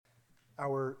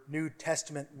Our New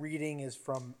Testament reading is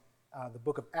from the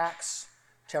book of Acts,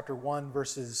 chapter 1,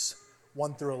 verses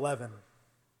 1 through 11.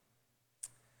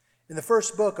 In the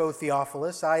first book, O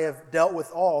Theophilus, I have dealt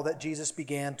with all that Jesus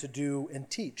began to do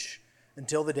and teach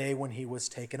until the day when he was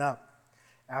taken up,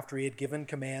 after he had given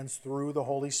commands through the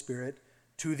Holy Spirit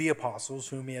to the apostles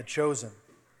whom he had chosen.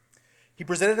 He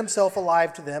presented himself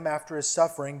alive to them after his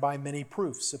suffering by many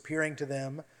proofs, appearing to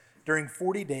them during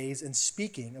 40 days and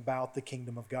speaking about the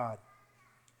kingdom of God.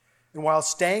 And while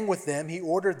staying with them, he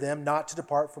ordered them not to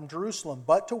depart from Jerusalem,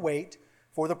 but to wait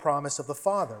for the promise of the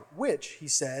Father, which, he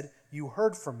said, you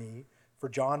heard from me, for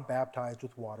John baptized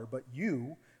with water, but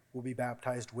you will be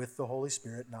baptized with the Holy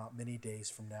Spirit not many days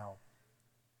from now.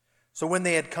 So when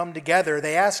they had come together,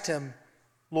 they asked him,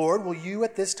 Lord, will you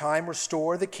at this time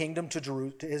restore the kingdom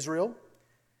to Israel?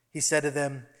 He said to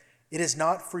them, it is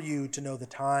not for you to know the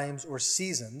times or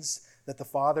seasons that the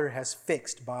Father has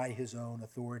fixed by his own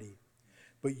authority.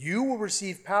 But you will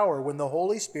receive power when the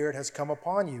Holy Spirit has come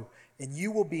upon you, and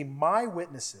you will be my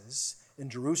witnesses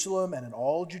in Jerusalem and in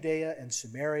all Judea and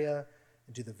Samaria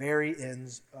and to the very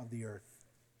ends of the earth.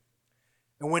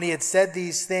 And when he had said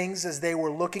these things, as they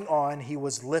were looking on, he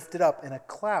was lifted up, and a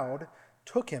cloud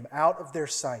took him out of their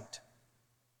sight.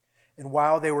 And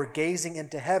while they were gazing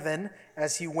into heaven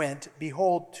as he went,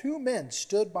 behold, two men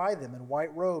stood by them in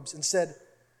white robes and said,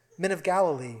 Men of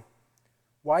Galilee,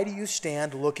 why do you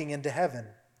stand looking into heaven?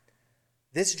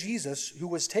 This Jesus, who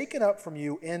was taken up from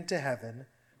you into heaven,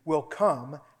 will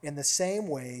come in the same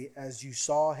way as you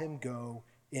saw him go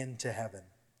into heaven.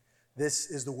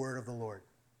 This is the word of the Lord.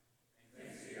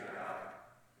 Thanks be to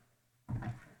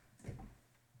God.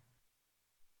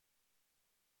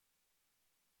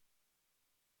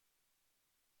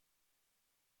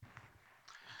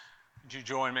 Would you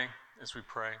join me as we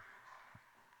pray?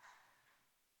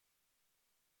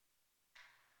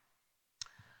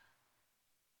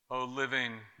 Oh,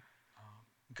 living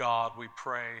God, we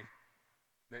pray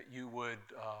that you would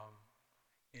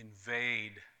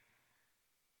invade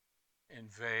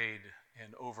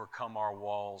and overcome our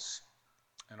walls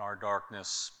and our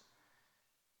darkness.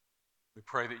 We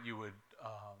pray that you would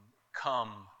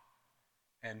come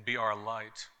and be our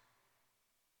light,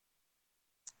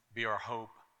 be our hope,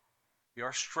 be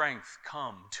our strength.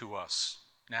 Come to us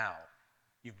now.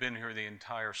 You've been here the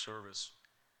entire service.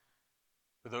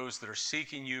 For those that are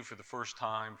seeking you for the first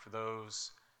time, for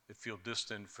those that feel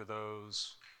distant, for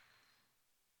those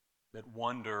that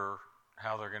wonder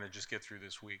how they're going to just get through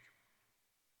this week.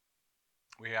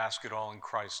 We ask it all in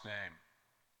Christ's name.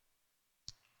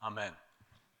 Amen.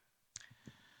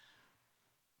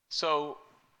 So,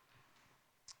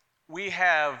 we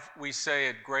say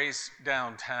at Grace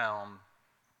Downtown,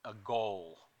 a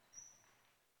goal.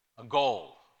 A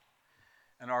goal.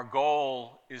 And our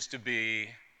goal is to be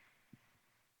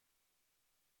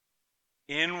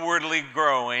inwardly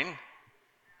growing,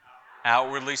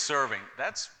 outwardly serving.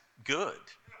 That's good.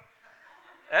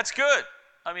 That's good.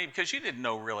 I mean, because you didn't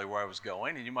know really where I was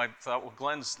going, and you might have thought, well,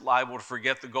 Glenn's liable to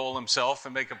forget the goal himself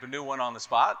and make up a new one on the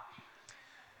spot.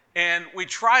 And we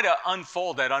try to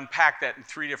unfold that, unpack that in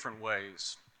three different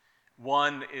ways.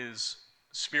 One is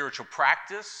spiritual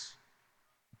practice.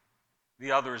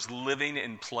 The other is living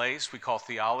in place. We call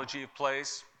theology of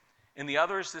place. And the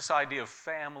other is this idea of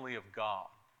family of God.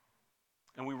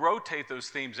 And we rotate those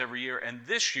themes every year. And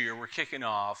this year, we're kicking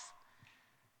off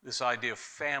this idea of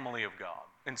family of God.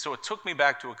 And so it took me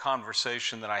back to a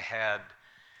conversation that I had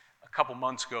a couple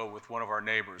months ago with one of our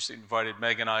neighbors. He invited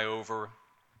Meg and I over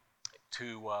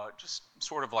to just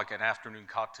sort of like an afternoon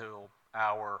cocktail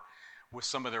hour with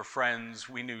some of their friends.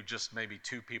 We knew just maybe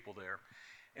two people there.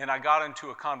 And I got into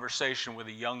a conversation with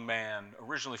a young man,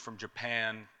 originally from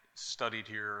Japan, studied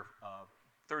here,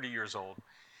 30 years old.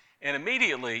 And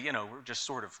immediately, we're just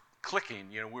sort of clicking.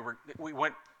 We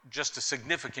went just a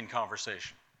significant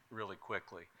conversation really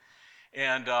quickly.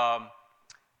 And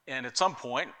at some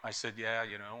point, I said, yeah,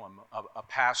 I'm a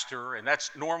pastor. And that's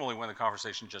normally when the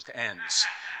conversation just ends.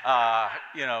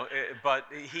 But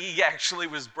he actually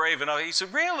was brave enough. He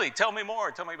said, really? Tell me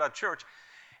more. Tell me about church.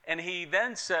 And he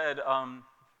then said, I'm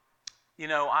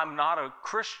not a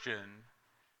Christian,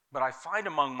 but I find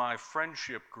among my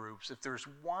friendship groups, if there's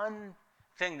one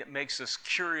thing that makes us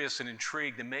curious and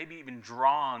intrigued and maybe even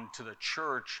drawn to the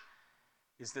church,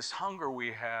 is this hunger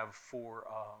we have for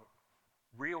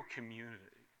real community,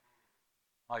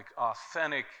 like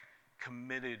authentic,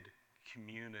 committed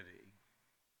community.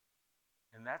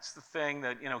 And that's the thing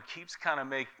that, keeps kind of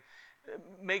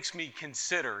makes me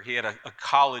consider. He had a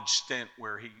college stint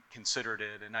where he considered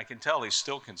it, and I can tell he's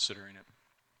still considering it.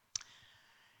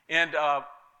 And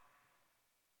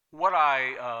what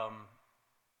I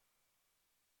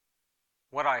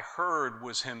what I heard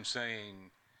was him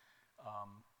saying,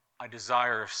 I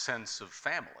desire a sense of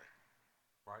family,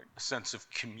 right? A sense of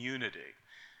community.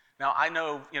 Now, I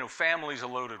know, family's a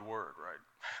loaded word, right,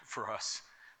 for us.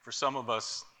 For some of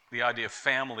us, the idea of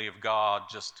family of God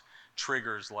just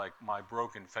triggers like my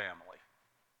broken family,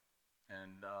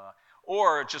 and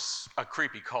or just a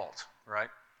creepy cult, right?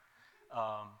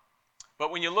 But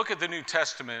when you look at the New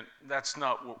Testament, that's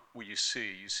not what you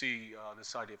see. You see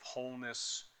this idea of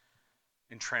wholeness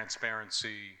and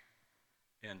transparency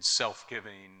and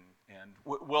self-giving, and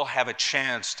we'll have a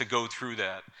chance to go through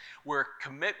that, where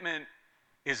commitment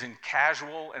isn't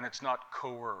casual and it's not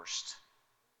coerced,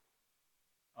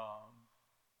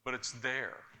 but it's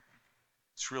there.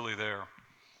 It's really there.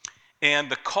 And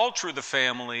the culture of the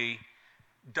family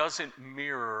doesn't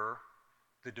mirror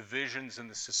the divisions and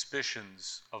the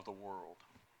suspicions of the world,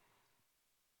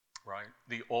 right?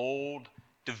 The old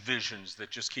divisions that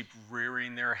just keep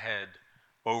rearing their head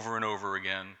over and over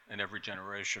again in every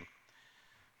generation.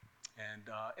 And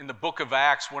in the book of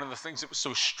Acts, one of the things that was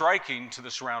so striking to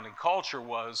the surrounding culture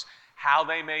was how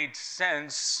they made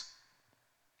sense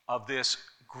of this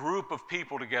group of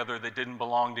people together that didn't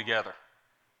belong together,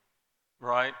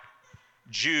 right?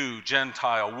 Jew,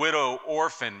 Gentile, widow,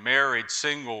 orphan, married,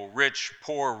 single, rich,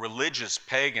 poor, religious,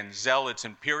 pagan, zealots,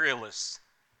 imperialists.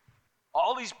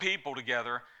 All these people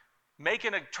together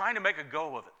trying to make a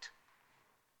go of it.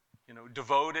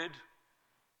 Devoted,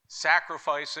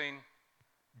 sacrificing,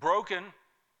 broken,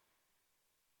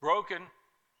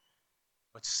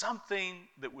 but something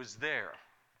that was there.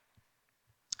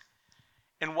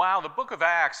 And while the book of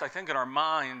Acts, I think in our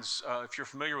minds, if you're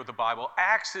familiar with the Bible,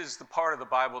 Acts is the part of the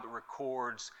Bible that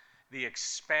records the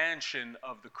expansion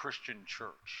of the Christian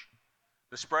church,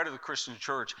 the spread of the Christian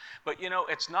church. But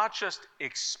it's not just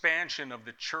expansion of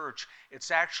the church,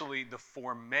 it's actually the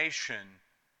formation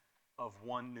of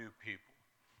one new people.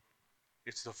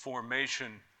 It's the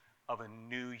formation of a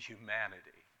new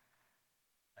humanity,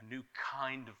 a new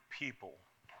kind of people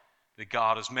that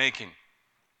God is making.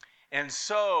 And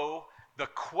so the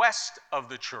quest of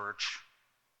the church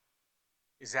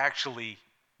is actually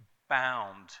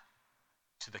bound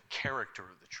to the character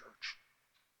of the church.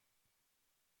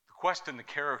 The quest and the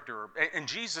character, and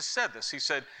Jesus said this. He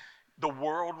said, the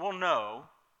world will know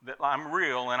that I'm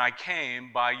real and I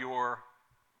came by your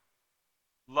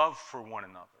love for one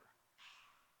another.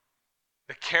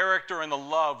 The character and the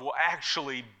love will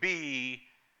actually be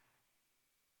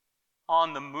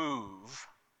on the move,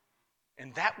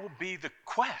 and that will be the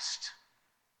quest.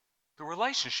 The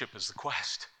relationship is the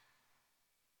quest,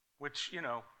 which,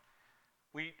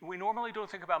 we normally don't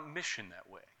think about mission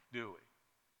that way, do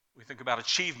we? We think about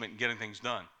achievement and getting things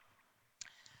done.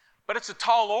 But it's a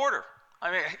tall order.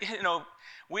 I mean,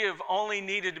 we have only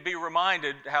needed to be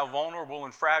reminded how vulnerable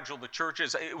and fragile the church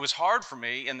is. It was hard for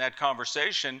me in that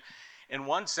conversation, in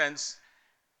one sense,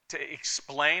 to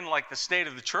explain like the state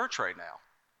of the church right now.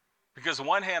 Because on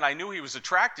one hand, I knew he was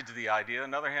attracted to the idea.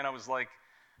 On the other hand, I was like,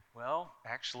 well,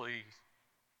 actually,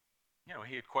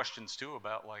 he had questions too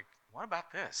about like, what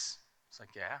about this? It's like,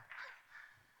 yeah,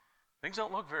 things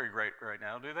don't look very great right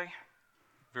now, do they?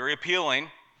 Very appealing,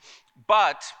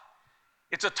 but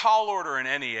it's a tall order in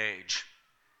any age.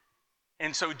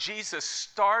 And so Jesus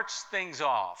starts things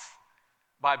off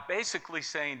by basically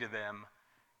saying to them,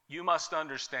 you must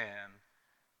understand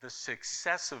the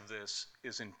success of this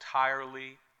is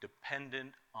entirely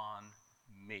dependent on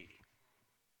me.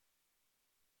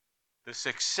 The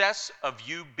success of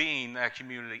you being that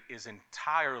community is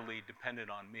entirely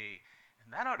dependent on me.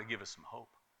 And that ought to give us some hope.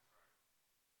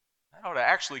 That ought to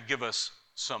actually give us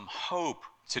some hope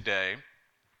today.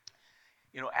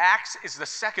 Acts is the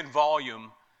second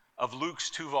volume of Luke's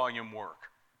 2-volume work.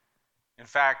 In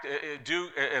fact,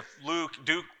 Duke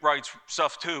writes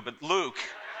stuff too, but Luke,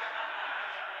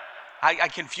 I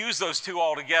confuse those two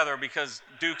all together because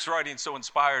Duke's writing so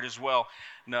inspired as well.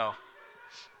 No.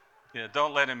 Yeah,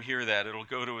 don't let him hear that. It'll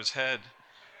go to his head.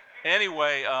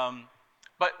 Anyway,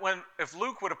 but if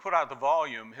Luke would have put out the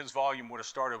volume, his volume would have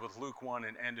started with Luke 1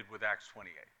 and ended with Acts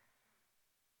 28.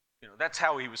 That's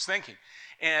how he was thinking.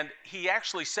 And he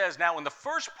actually says, now in the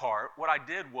first part, what I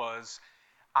did was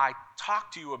I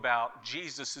talked to you about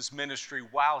Jesus' ministry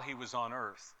while he was on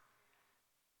earth.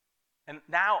 And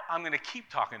now I'm going to keep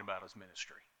talking about his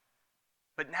ministry.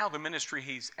 But now the ministry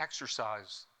he's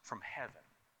exercised from heaven.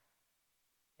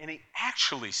 And he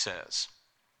actually says,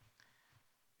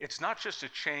 it's not just a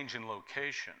change in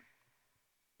location.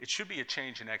 It should be a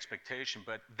change in expectation.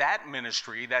 But that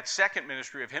ministry, that second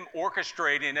ministry of him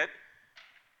orchestrating it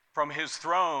from his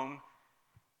throne,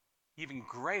 even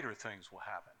greater things will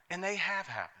happen. And they have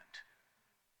happened.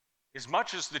 As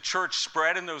much as the church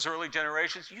spread in those early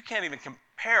generations, you can't even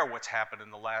compare what's happened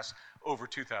in the last over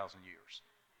 2,000 years.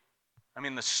 I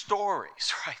mean, the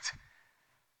stories, right?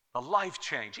 The life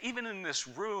change. Even in this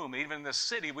room, even in this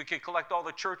city, we could collect all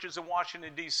the churches in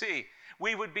Washington, D.C.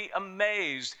 We would be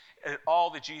amazed at all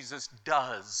that Jesus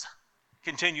does,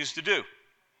 continues to do.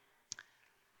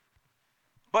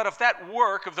 But if that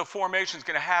work of the formation is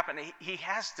going to happen, he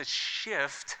has to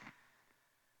shift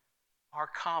our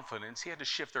confidence. He had to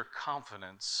shift their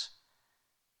confidence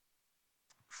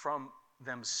from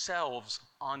themselves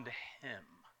onto him.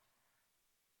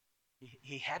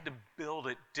 He had to build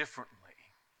it differently.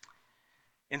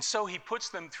 And so he puts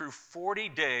them through 40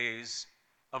 days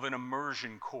of an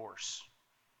immersion course.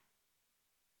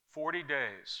 40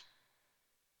 days.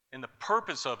 And the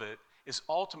purpose of it is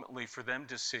ultimately for them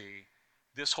to see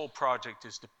this whole project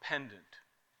is dependent.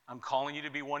 I'm calling you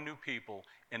to be one new people,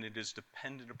 and it is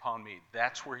dependent upon me.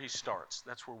 That's where he starts.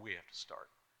 That's where we have to start,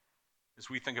 as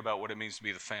we think about what it means to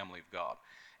be the family of God.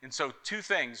 And so 2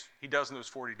 things he does in those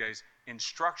 40 days,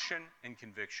 instruction and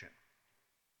conviction.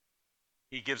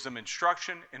 He gives them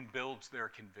instruction and builds their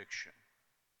conviction.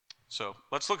 So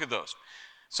let's look at those.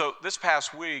 So this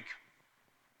past week,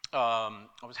 I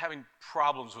was having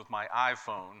problems with my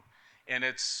iPhone, and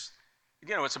it's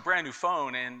a brand new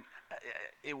phone, and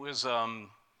it was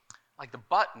like the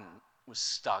button was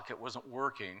stuck. It wasn't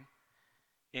working,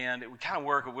 and it would kind of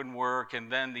work, it wouldn't work, and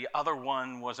then the other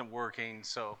one wasn't working.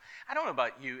 So I don't know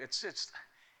about you. It's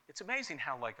amazing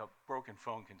how like a broken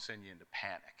phone can send you into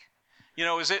panic.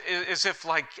 As if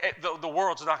like the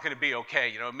world's not going to be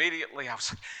okay. Immediately I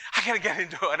was like, I got to get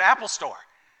into an Apple store,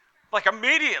 like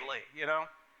immediately.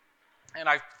 And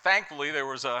thankfully there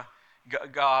was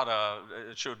God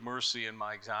showed mercy in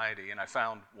my anxiety, and I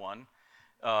found one,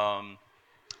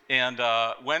 and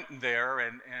went in there,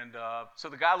 and so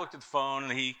the guy looked at the phone,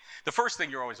 and the first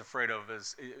thing you're always afraid of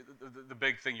is the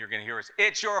big thing you're going to hear is,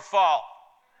 "It's your fault,"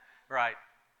 right?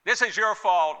 This is your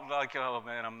fault. Like, oh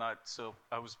man, I'm not. So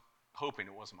I was hoping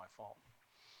it wasn't my fault.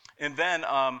 And then,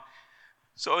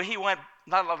 so he went,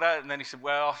 not like that, and then he said,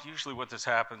 well, usually what this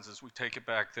happens is we take it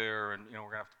back there, and we're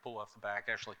going to have to pull off the back,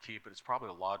 actually keep it. It's probably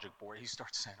a logic board. He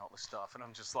starts saying all this stuff, and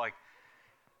I'm just like,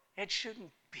 it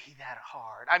shouldn't be that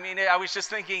hard. I mean, I was just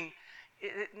thinking,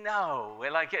 no.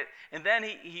 And then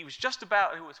he was just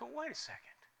about, well, wait a second.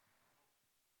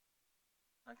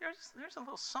 Like, there's a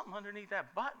little something underneath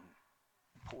that button.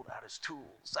 Pulled out his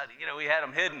tools. He had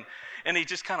them hidden, and he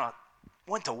just kind of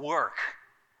went to work.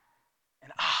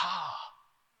 And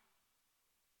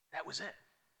that was it.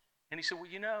 And he said, well,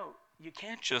 you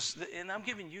can't just, and I'm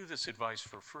giving you this advice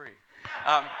for free.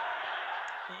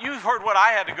 You've heard what I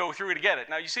had to go through to get it.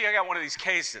 Now, you see, I got one of these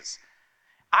cases.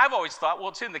 I've always thought, well,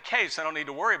 it's in the case. I don't need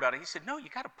to worry about it. He said, no, you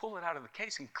got to pull it out of the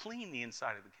case and clean the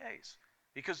inside of the case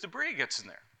because debris gets in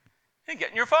there and get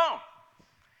in your phone.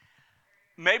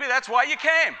 Maybe that's why you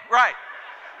came, right?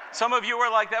 Some of you are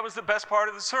like, that was the best part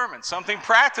of the sermon, something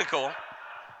practical.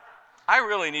 I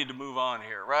really need to move on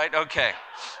here, right? Okay.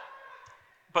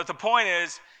 But the point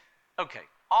is, okay,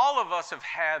 all of us have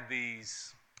had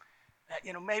these,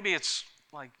 maybe it's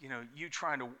like, you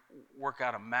trying to work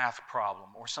out a math problem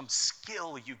or some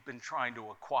skill you've been trying to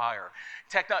acquire.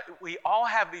 We all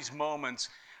have these moments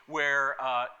where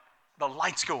the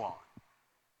lights go on,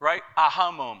 right?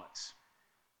 Aha moments.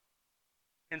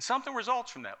 And something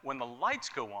results from that. When the lights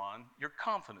go on, your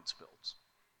confidence builds,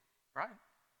 right?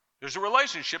 There's a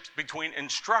relationship between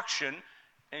instruction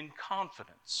and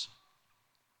confidence.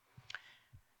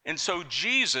 And so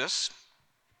Jesus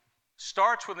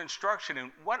starts with instruction,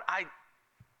 and what I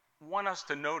want us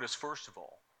to notice, first of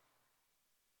all,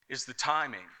 is the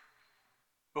timing.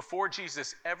 Before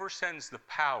Jesus ever sends the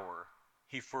power,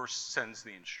 he first sends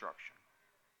the instruction.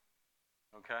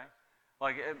 Okay?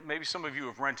 Like maybe some of you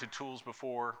have rented tools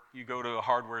before. You go to a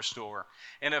hardware store,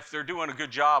 and if they're doing a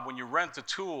good job, when you rent the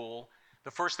tool,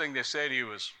 the first thing they say to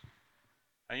you is,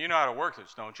 "And you know how to work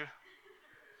this, don't you?"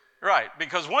 Right,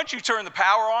 because once you turn the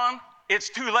power on, it's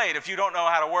too late if you don't know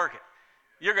how to work it.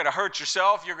 You're going to hurt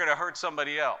yourself. You're going to hurt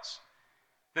somebody else.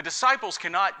 The disciples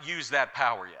cannot use that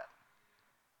power yet.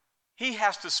 He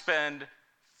has to spend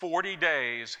 40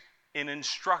 days in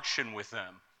instruction with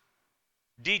them,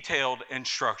 detailed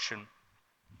instruction.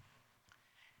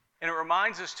 And it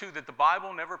reminds us, too, that the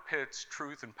Bible never pits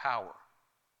truth and power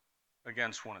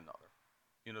against one another.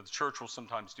 The church will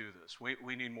sometimes do this.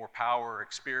 We need more power,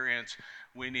 experience.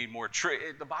 We need more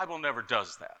truth. The Bible never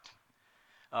does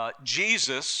that.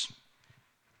 Jesus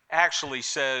actually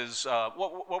says,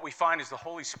 what we find is the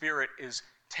Holy Spirit is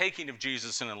taking of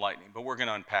Jesus and enlightening, but we're going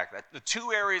to unpack that. The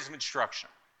 2 areas of instruction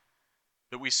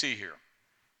that we see here.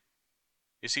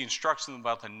 is he instructs them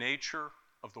about the nature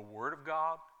of the Word of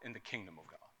God and the kingdom of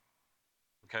God.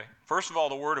 Okay? First of all,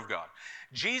 the Word of God.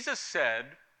 Jesus said,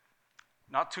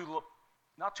 not too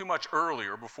much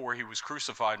earlier, before he was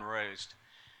crucified and raised,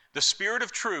 the Spirit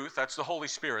of truth, that's the Holy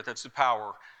Spirit, that's the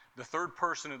power, the third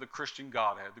person of the Christian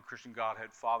Godhead,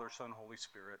 Father, Son, Holy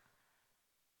Spirit.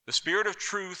 The Spirit of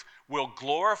truth will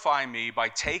glorify me by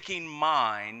taking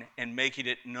mine and making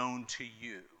it known to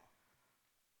you.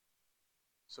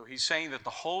 So he's saying that the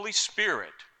Holy Spirit,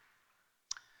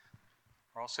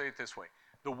 or I'll say it this way,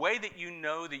 the way that you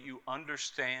know that you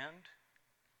understand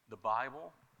the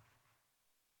Bible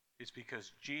is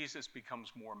because Jesus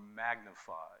becomes more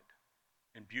magnified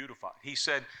and beautified. He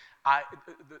said,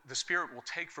 the Spirit will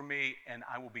take from me and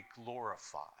I will be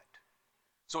glorified.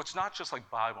 So it's not just like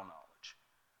Bible knowledge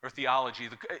or theology.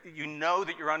 You know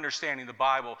that you're understanding the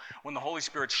Bible when the Holy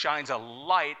Spirit shines a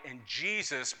light and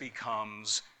Jesus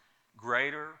becomes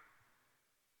greater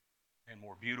and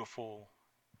more beautiful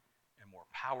and more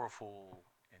powerful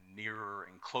and nearer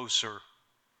and closer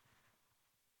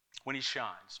when he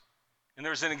shines. And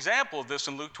there's an example of this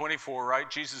in Luke 24, right?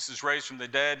 Jesus is raised from the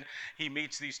dead. He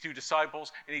meets these two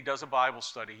disciples, and he does a Bible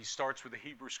study. He starts with the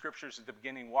Hebrew Scriptures at the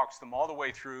beginning, walks them all the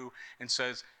way through, and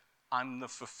says, I'm the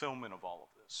fulfillment of all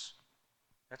of this.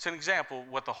 That's an example of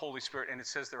what the Holy Spirit, and it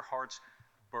says their hearts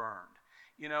burned.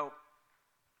 You know,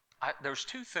 there's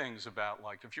two things about,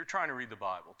 like, if you're trying to read the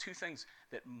Bible, two things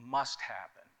that must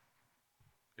happen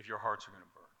if your hearts are going to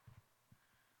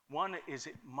burn. One is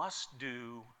it must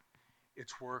do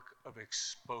its work of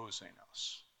exposing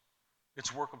us.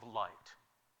 It's work of light.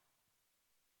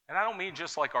 And I don't mean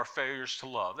just like our failures to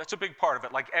love. That's a big part of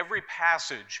it. Like every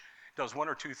passage does one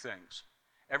or two things.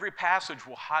 Every passage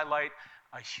will highlight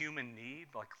a human need,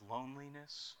 like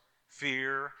loneliness,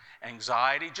 fear,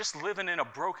 anxiety, just living in a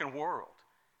broken world.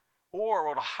 Or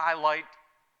it'll highlight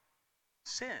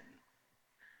sin,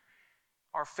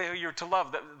 our failure to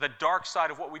love, the dark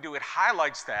side of what we do. It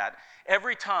highlights that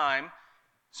every time.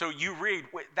 So you read,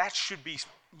 that should be,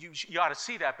 you ought to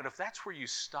see that, but if that's where you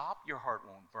stop, your heart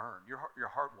won't burn. Your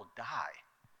heart will die.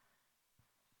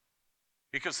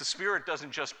 Because the Spirit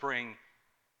doesn't just bring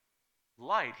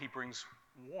light, he brings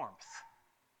warmth.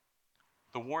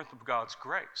 The warmth of God's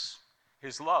grace,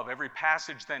 his love. Every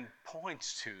passage then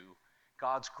points to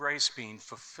God's grace being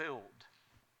fulfilled.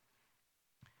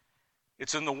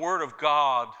 It's in the Word of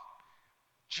God.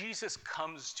 Jesus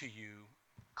comes to you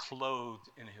clothed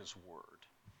in his Word.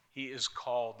 He is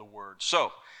called the Word.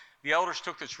 So, the elders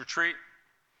took this retreat,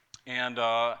 and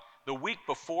the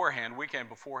weekend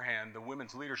beforehand, the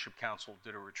Women's Leadership Council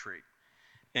did a retreat.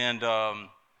 And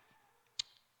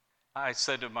I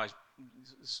said to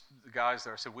the guys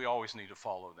there, I said, we always need to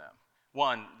follow them.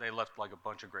 One, they left like a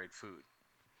bunch of great food.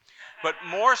 But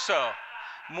more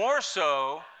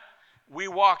so, we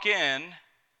walk in,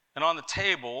 and on the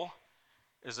table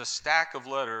is a stack of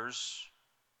letters,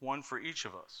 one for each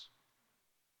of us.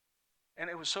 And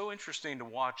it was so interesting to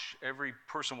watch every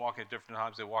person walking at different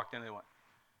times. They walked in, they went,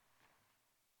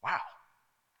 wow.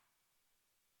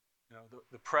 You know,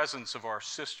 the presence of our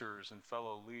sisters and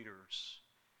fellow leaders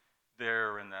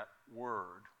there in that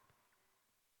word.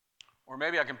 Or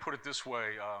maybe I can put it this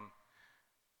way.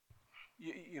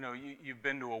 You've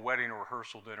been to a wedding or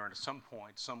rehearsal dinner, and at some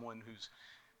point, someone who's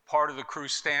part of the crew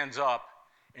stands up,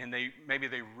 and maybe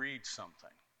they read something.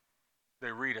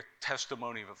 They read a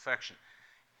testimony of affection.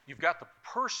 You've got the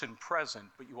person present,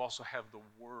 but you also have the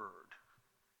Word.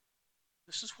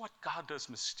 This is what God does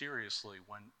mysteriously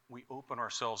when we open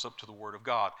ourselves up to the Word of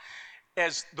God.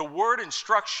 As the Word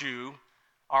instructs you,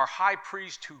 our high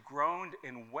priest who groaned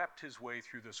and wept his way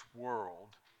through this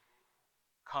world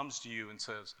comes to you and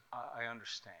says, I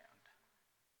understand.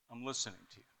 I'm listening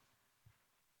to you.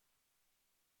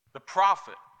 The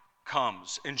prophet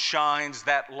comes and shines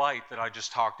that light that I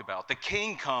just talked about. The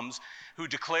king comes who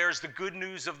declares the good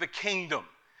news of the kingdom,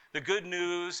 the good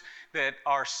news that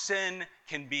our sin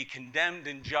can be condemned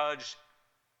and judged,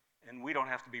 and we don't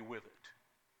have to be with it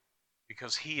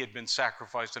because he had been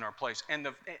sacrificed in our place. And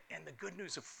the good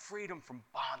news of freedom from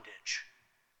bondage,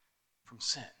 from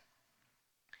sin.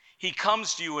 He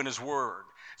comes to you in his word.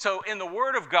 So in the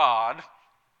word of God,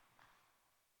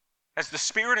 as the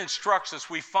Spirit instructs us,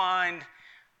 we find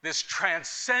this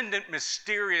transcendent,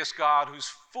 mysterious God who's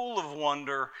full of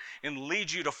wonder and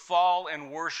leads you to fall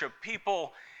and worship.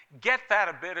 People get that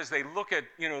a bit as they look at,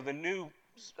 the new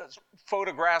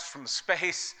photographs from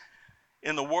space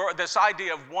in the world, this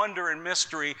idea of wonder and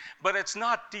mystery, but it's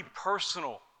not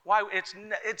depersonal. Why?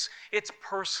 It's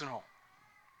personal.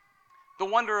 The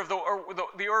wonder of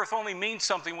the earth only means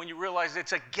something when you realize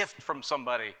it's a gift from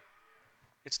somebody.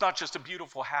 It's not just a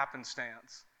beautiful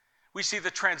happenstance. We see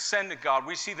the transcendent God.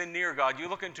 We see the near God. You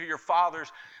look into your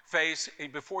Father's face,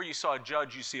 and before you saw a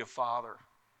judge, you see a Father.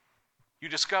 You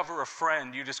discover a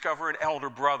friend. You discover an elder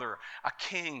brother, a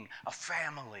king, a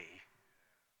family.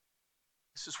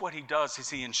 This is what he does, is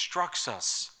he instructs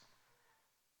us.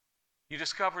 You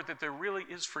discover that there really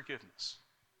is forgiveness,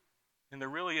 and there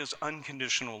really is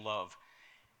unconditional love.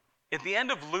 At the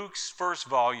end of Luke's first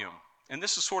volume, and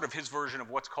this is sort of his version of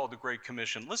what's called the Great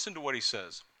Commission, listen to what he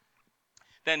says.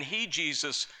 Then he,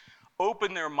 Jesus,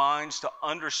 opened their minds to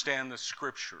understand the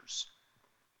Scriptures,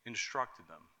 instructed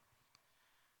them.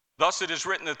 Thus it is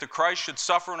written that the Christ should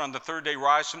suffer and on the third day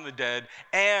rise from the dead,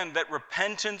 and that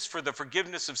repentance for the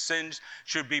forgiveness of sins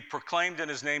should be proclaimed in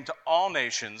his name to all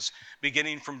nations,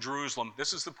 beginning from Jerusalem.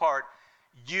 This is the part.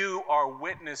 You are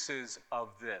witnesses of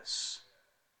this.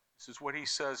 This is what he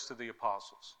says to the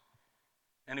apostles.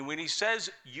 And when he says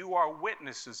you are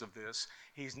witnesses of this,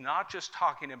 he's not just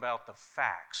talking about the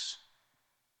facts.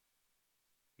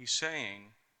 He's saying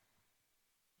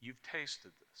you've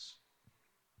tasted this.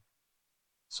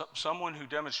 Someone who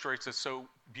demonstrates this so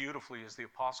beautifully is the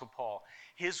Apostle Paul.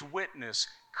 His witness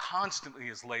constantly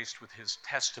is laced with his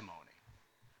testimony.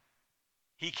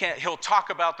 He'll talk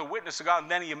about the witness of God,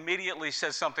 and then he immediately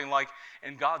says something like,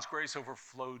 and God's grace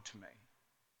overflowed to me.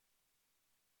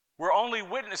 We're only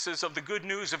witnesses of the good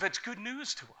news if it's good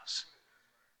news to us,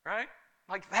 right?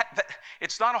 Like that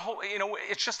it's not a whole,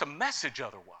 it's just a message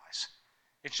otherwise.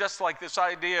 It's just like this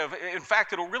idea of, in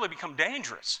fact, it'll really become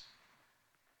dangerous.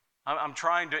 I'm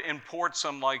trying to import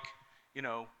some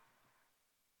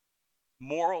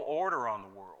moral order on the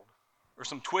world, or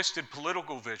some twisted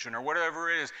political vision, or whatever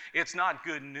it is. It's not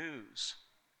good news.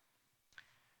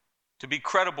 To be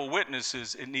credible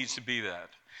witnesses, it needs to be that.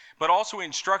 But also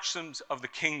instructions of the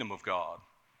kingdom of God.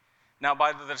 Now,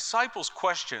 by the disciples'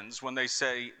 questions, when they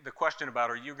say the question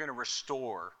about, are you going to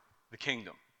restore the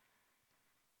kingdom?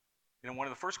 One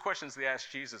of the first questions they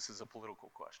asked Jesus is a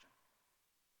political question.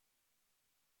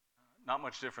 Not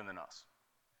much different than us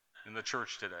in the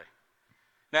church today.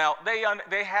 Now,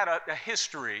 they had a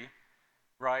history,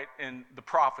 right, in the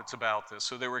prophets about this.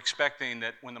 So they were expecting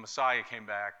that when the Messiah came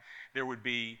back, there would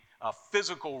be a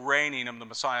physical reigning of the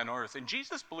Messiah on earth. And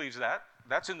Jesus believes that.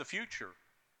 That's in the future.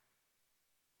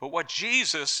 But what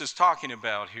Jesus is talking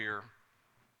about here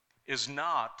is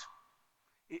not,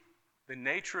 the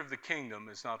nature of the kingdom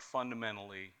is not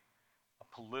fundamentally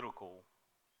a political,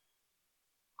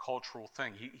 cultural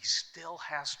thing. He still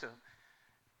has to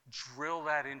drill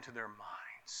that into their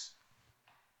minds.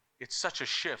 It's such a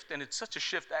shift, and it's such a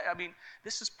shift. I mean,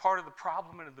 this is part of the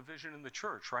problem and the division in the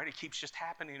church, right? It keeps just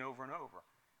happening over and over,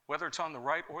 whether it's on the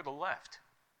right or the left.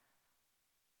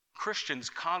 Christians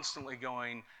constantly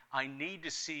going, I need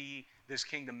to see this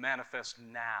kingdom manifest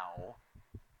now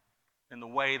in the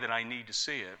way that I need to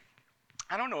see it.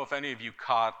 I don't know if any of you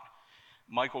caught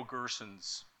Michael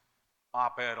Gerson's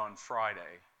op-ed on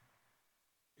Friday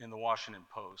in the Washington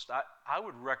Post. I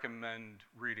would recommend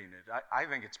reading it. I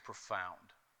think it's profound.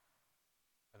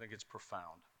 I think it's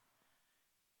profound.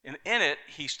 And in it,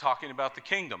 he's talking about the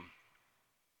kingdom.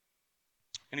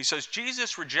 And he says,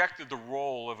 Jesus rejected the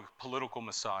role of a political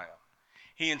Messiah.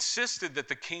 He insisted that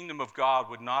the kingdom of God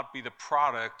would not be the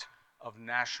product of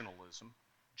nationalism,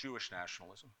 Jewish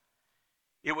nationalism.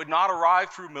 It would not arrive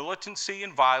through militancy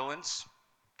and violence,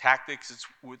 tactics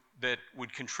that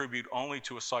would contribute only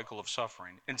to a cycle of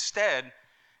suffering. Instead,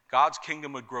 God's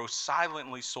kingdom would grow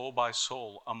silently, soul by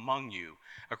soul, among you,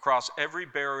 across every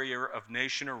barrier of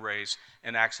nation or race,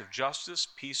 in acts of justice,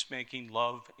 peacemaking,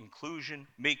 love, inclusion,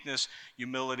 meekness,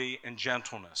 humility, and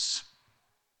gentleness.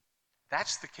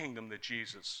 That's the kingdom that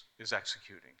Jesus is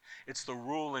executing. It's the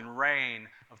rule and reign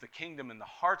of the kingdom in the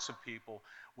hearts of people,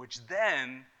 which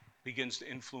then begins to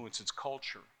influence its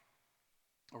culture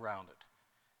around it.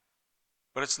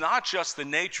 But it's not just the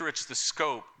nature, it's the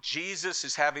scope. Jesus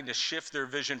is having to shift their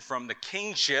vision from the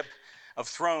kingship of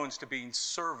thrones to being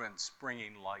servants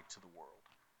bringing light to the world.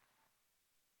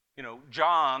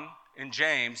 John and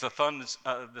James, the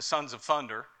sons of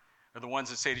thunder, are the ones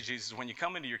that say to Jesus, when you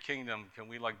come into your kingdom, can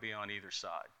we be on either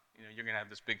side? You're going to have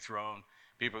this big throne.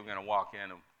 People are going to walk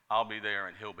in, and I'll be there,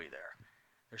 and he'll be there.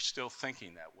 They're still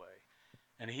thinking that way.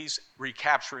 And he's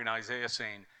recapturing Isaiah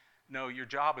saying, no, your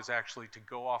job is actually to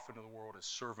go off into the world as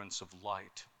servants of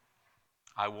light.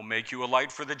 I will make you a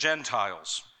light for the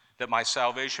Gentiles, that my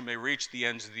salvation may reach the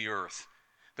ends of the earth.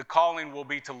 The calling will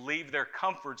be to leave their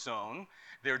comfort zone,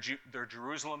 their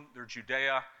Jerusalem, their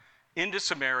Judea, into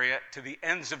Samaria, to the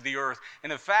ends of the earth.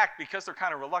 And in fact, because they're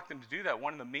kind of reluctant to do that,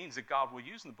 one of the means that God will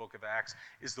use in the book of Acts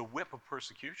is the whip of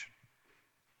persecution.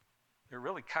 They're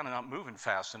really kind of not moving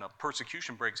fast enough.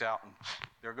 Persecution breaks out, and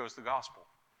there goes the gospel.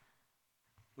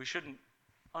 We shouldn't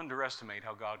underestimate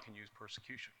how God can use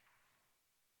persecution.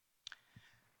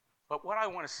 But what I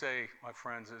want to say, my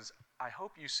friends, is I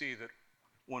hope you see that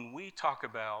when we talk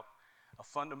about a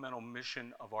fundamental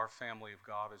mission of our family of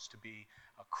God is to be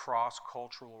a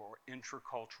cross-cultural or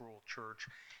intercultural church,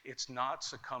 it's not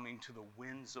succumbing to the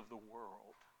winds of the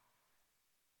world.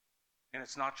 And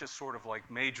it's not just sort of like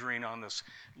majoring on this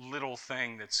little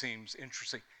thing that seems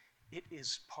interesting. It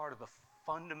is part of the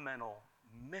fundamental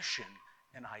mission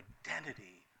and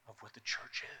identity of what the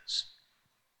church is.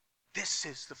 This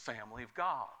is the family of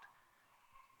God.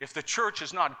 If the church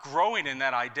is not growing in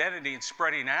that identity and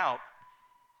spreading out,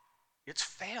 it's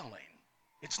failing.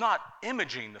 It's not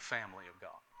imaging the family of God.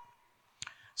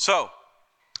 So,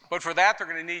 but for that, they're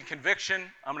going to need conviction.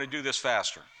 I'm going to do this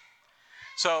faster.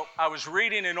 So, I was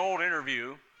reading an old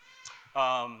interview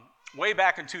way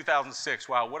back in 2006.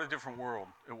 Wow, what a different world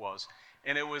it was.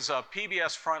 And it was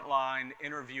PBS Frontline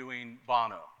interviewing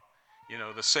Bono,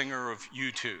 the singer of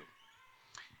U2.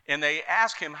 And they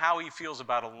asked him how he feels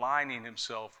about aligning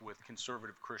himself with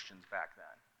conservative Christians back then.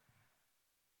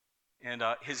 And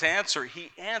his answer, he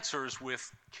answers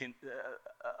with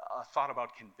a thought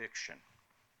about conviction.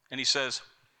 And he says,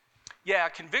 yeah,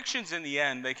 convictions in the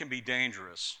end, they can be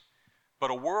dangerous,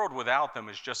 but a world without them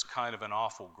is just kind of an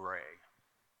awful gray.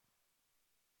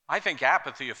 I think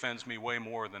apathy offends me way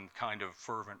more than kind of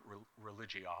fervent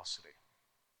religiosity.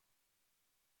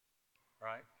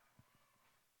 Right?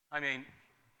 I mean,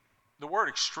 the word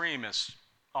extremist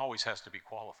always has to be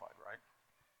qualified, right?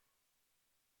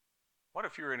 What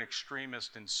if you're an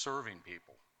extremist in serving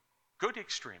people? Good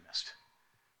extremist,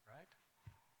 right?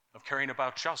 Of caring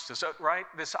about justice, right?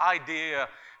 This idea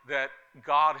that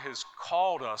God has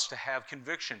called us to have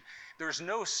conviction. There's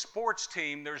no sports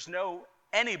team, there's no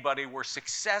anybody where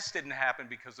success didn't happen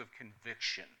because of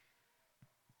conviction.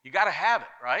 You got to have it,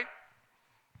 right?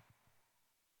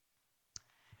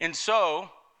 And so,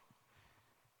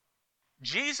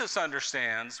 Jesus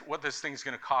understands what this thing's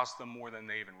going to cost them more than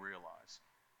they even realize.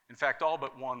 In fact, all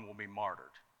but one will be martyred.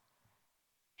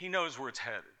 He knows where it's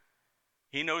headed.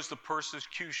 He knows the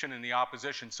persecution and the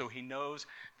opposition, so he knows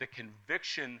the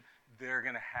conviction they're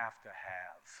going to have.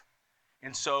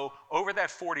 And so, over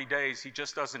that 40 days, he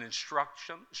just doesn't instruct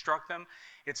them.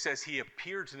 It says he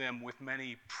appeared to them with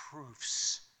many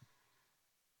proofs.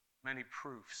 Many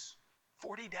proofs.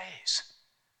 40 days.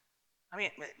 I mean,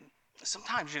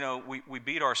 sometimes, we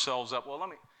beat ourselves up.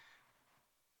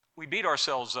 We beat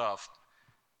ourselves up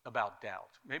about doubt.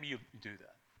 Maybe you do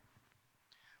that.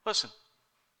 Listen,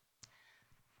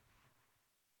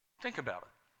 think about it.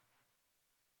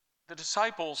 The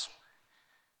disciples,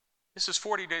 this is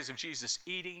 40 days of Jesus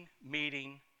eating,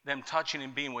 meeting, them touching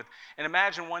and being with. And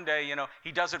imagine one day,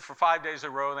 he does it for 5 days in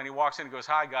a row, then he walks in and goes,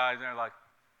 hi, guys. And they're like,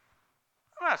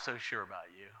 I'm not so sure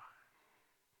about you.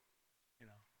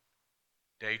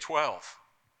 Day 12.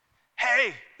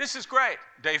 Hey, this is great.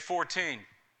 Day 14.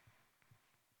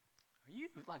 Are you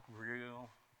real?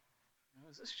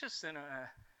 Is this just in a...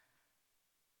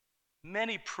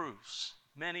 Many proofs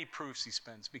he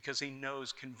spends because he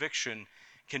knows conviction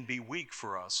can be weak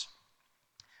for us.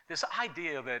 This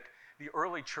idea that the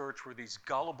early church were these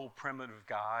gullible, primitive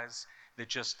guys that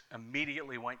just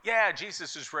immediately went, yeah,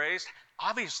 Jesus is raised.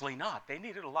 Obviously not. They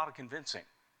needed a lot of convincing.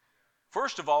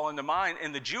 First of all, in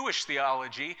the Jewish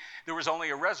theology, there was only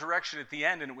a resurrection at the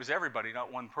end, and it was everybody,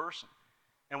 not one person.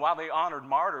 And while they honored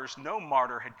martyrs, no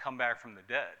martyr had come back from the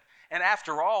dead. And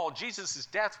after all, Jesus'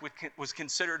 death was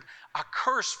considered a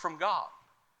curse from God.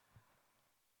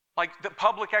 Like the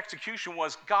public execution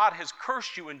was, God has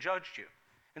cursed you and judged you.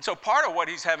 And so part of what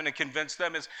he's having to convince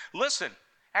them is, listen,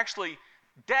 actually,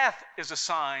 death is a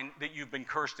sign that you've been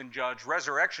cursed and judged.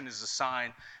 Resurrection is a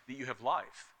sign that you have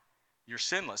life. You're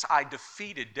sinless. I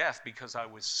defeated death because I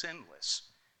was sinless.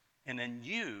 And in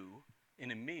you,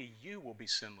 and in me, you will be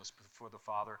sinless before the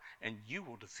Father, and you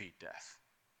will defeat death.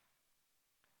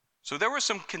 So there was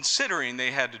some considering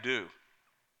they had to do.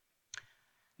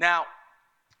 Now,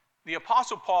 the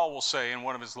Apostle Paul will say in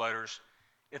one of his letters,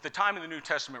 at the time of the New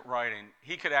Testament writing,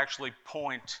 he could actually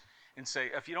point and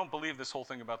say, if you don't believe this whole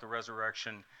thing about the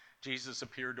resurrection, Jesus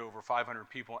appeared to over 500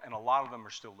 people, and a lot of them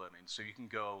are still living. So you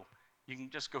can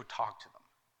just go talk to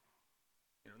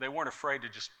them. They weren't afraid to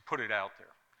just put it out there.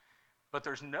 But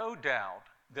there's no doubt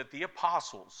that the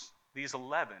apostles, these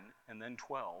 11 and then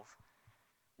 12,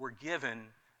 were given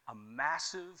a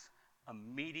massive,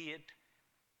 immediate,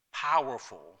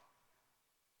 powerful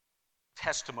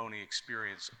testimony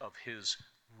experience of his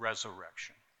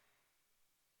resurrection.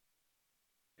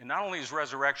 And not only his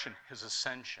resurrection, his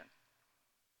ascension.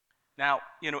 Now,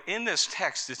 in this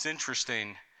text, it's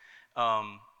interesting.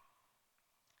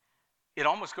 it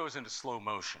almost goes into slow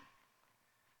motion.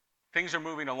 Things are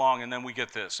moving along, and then we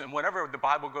get this. And whenever the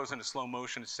Bible goes into slow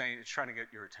motion, it's trying to get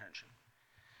your attention.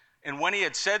 And when he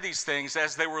had said these things,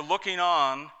 as they were looking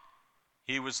on,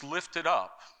 he was lifted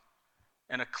up,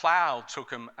 and a cloud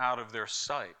took him out of their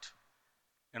sight.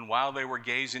 And while they were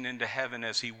gazing into heaven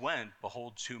as he went,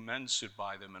 behold, two men stood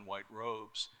by them in white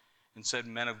robes and said,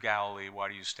 Men of Galilee, why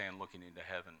do you stand looking into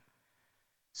heaven?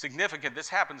 Significant, this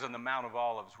happens on the Mount of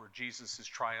Olives where Jesus'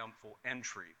 triumphal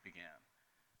entry began.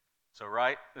 So,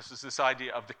 right, this is this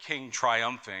idea of the king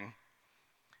triumphing.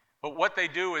 But what they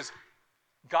do is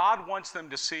God wants them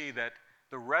to see that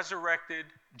the resurrected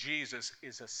Jesus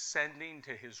is ascending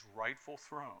to his rightful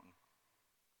throne.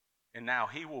 And now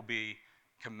he will be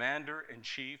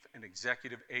commander-in-chief and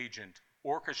executive agent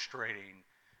orchestrating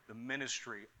the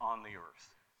ministry on the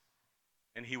earth.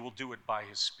 And he will do it by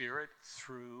his Spirit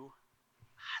through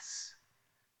us,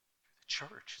 through the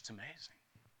church. It's amazing.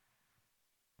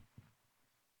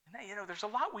 And there's a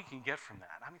lot we can get from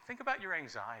that. I mean, think about your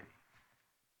anxiety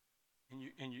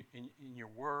and your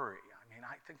worry. I mean,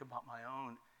 I think about my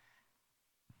own.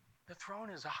 The throne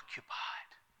is occupied.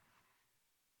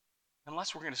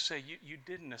 Unless we're going to say, you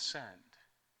didn't ascend.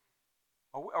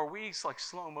 Are we like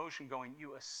slow motion going,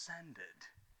 you ascended.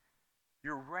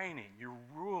 You're reigning. You're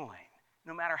ruling.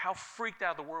 No matter how freaked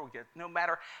out the world gets, no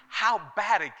matter how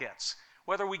bad it gets,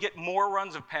 whether we get more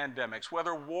runs of pandemics,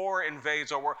 whether war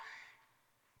invades our world,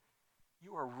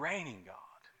 you are reigning, God.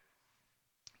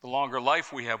 The longer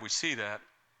life we have, we see that.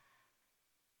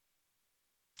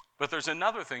 But there's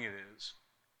another thing it is,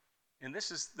 and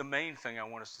this is the main thing I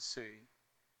want us to see.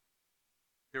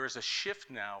 There is a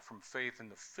shift now from faith in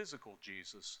the physical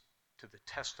Jesus to the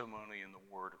testimony in the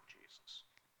word of Jesus.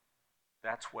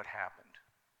 That's what happened,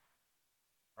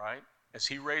 right? As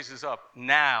he raises up,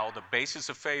 now the basis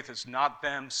of faith is not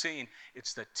them seeing,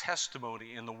 it's the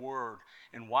testimony in the word.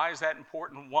 And why is that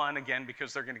important? One, again,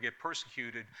 because they're going to get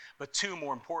persecuted. But two,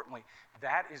 more importantly,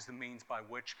 that is the means by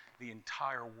which the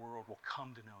entire world will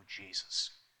come to know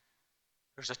Jesus.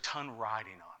 There's a ton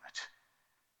riding on it.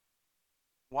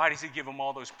 Why does he give them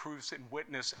all those proofs and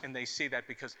witness? And they see that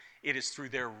because it is through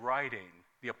their writing.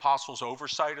 The apostles'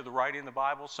 oversight of the writing of the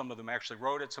Bible. Some of them actually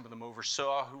wrote it. Some of them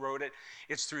oversaw who wrote it.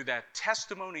 It's through that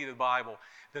testimony of the Bible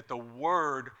that the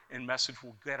word and message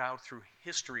will get out through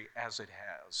history as it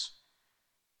has.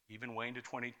 Even way into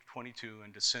 2022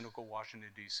 into cynical Washington,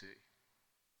 D.C.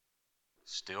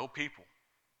 Still people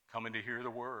coming to hear the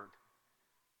word.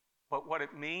 But what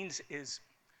it means is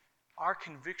our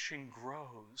conviction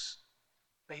grows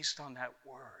based on that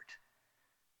word.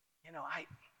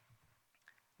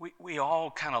 We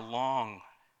all kind of long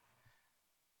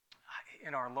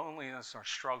in our loneliness, our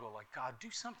struggle, like, God, do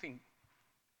something.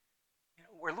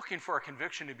 We're looking for our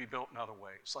conviction to be built in other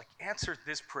ways. Like, answer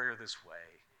this prayer this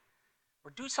way.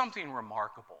 Or do something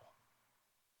remarkable.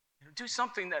 Do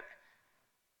something that,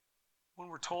 when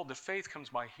we're told that faith comes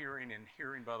by hearing and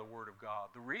hearing by the word of God,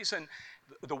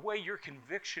 the way your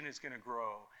conviction is going to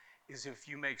grow is if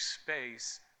you make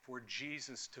space for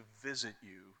Jesus to visit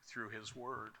you through his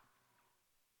word.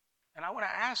 And I want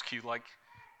to ask you,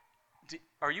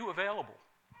 are you available?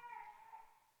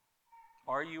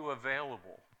 Are you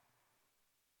available?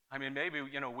 I mean, maybe,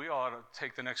 we ought to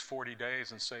take the next 40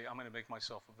 days and say, I'm going to make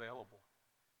myself available.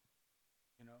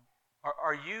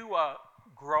 Are you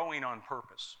growing on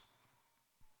purpose?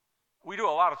 We do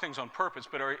a lot of things on purpose,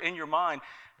 but in your mind,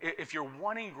 if you're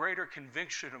wanting greater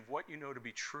conviction of what you know to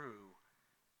be true,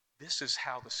 this is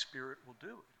how the Spirit will do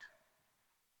it.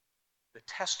 The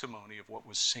testimony of what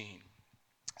was seen.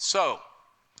 So,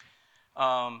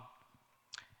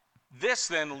 this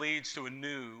then leads to a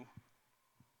new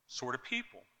sort of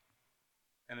people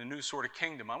and a new sort of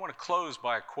kingdom. I want to close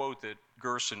by a quote that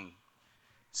Gerson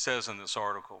says in this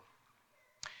article.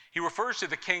 He refers to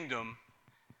the kingdom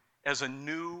as a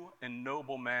new and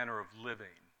noble manner of living,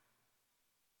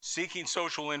 seeking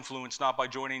social influence not by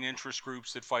joining interest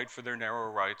groups that fight for their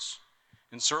narrow rights,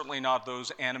 and certainly not those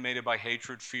animated by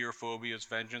hatred, fear, phobias,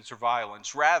 vengeance, or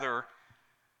violence. Rather,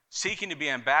 seeking to be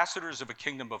ambassadors of a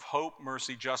kingdom of hope,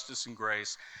 mercy, justice, and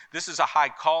grace. This is a high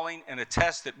calling and a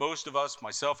test that most of us,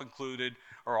 myself included,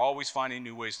 are always finding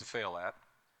new ways to fail at.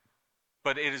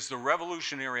 But it is the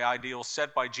revolutionary ideal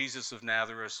set by Jesus of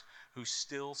Nazareth, who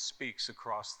still speaks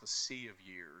across the sea of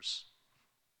years.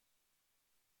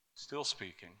 Still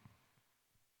speaking.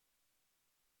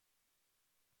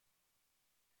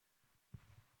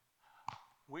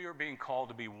 We are being called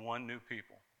to be one new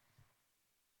people.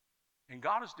 And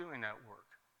God is doing that work.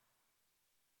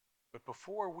 But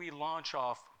before we launch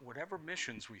off whatever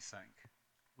missions we think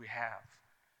we have,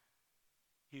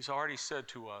 He's already said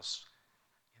to us,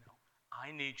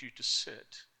 I need you to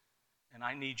sit, and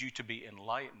I need you to be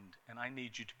enlightened, and I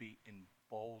need you to be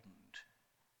emboldened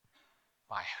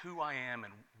by who I am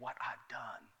and what I've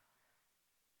done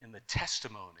in the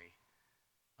testimony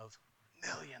of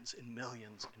millions and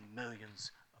millions and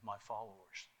millions of my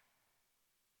followers.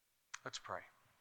 Let's pray.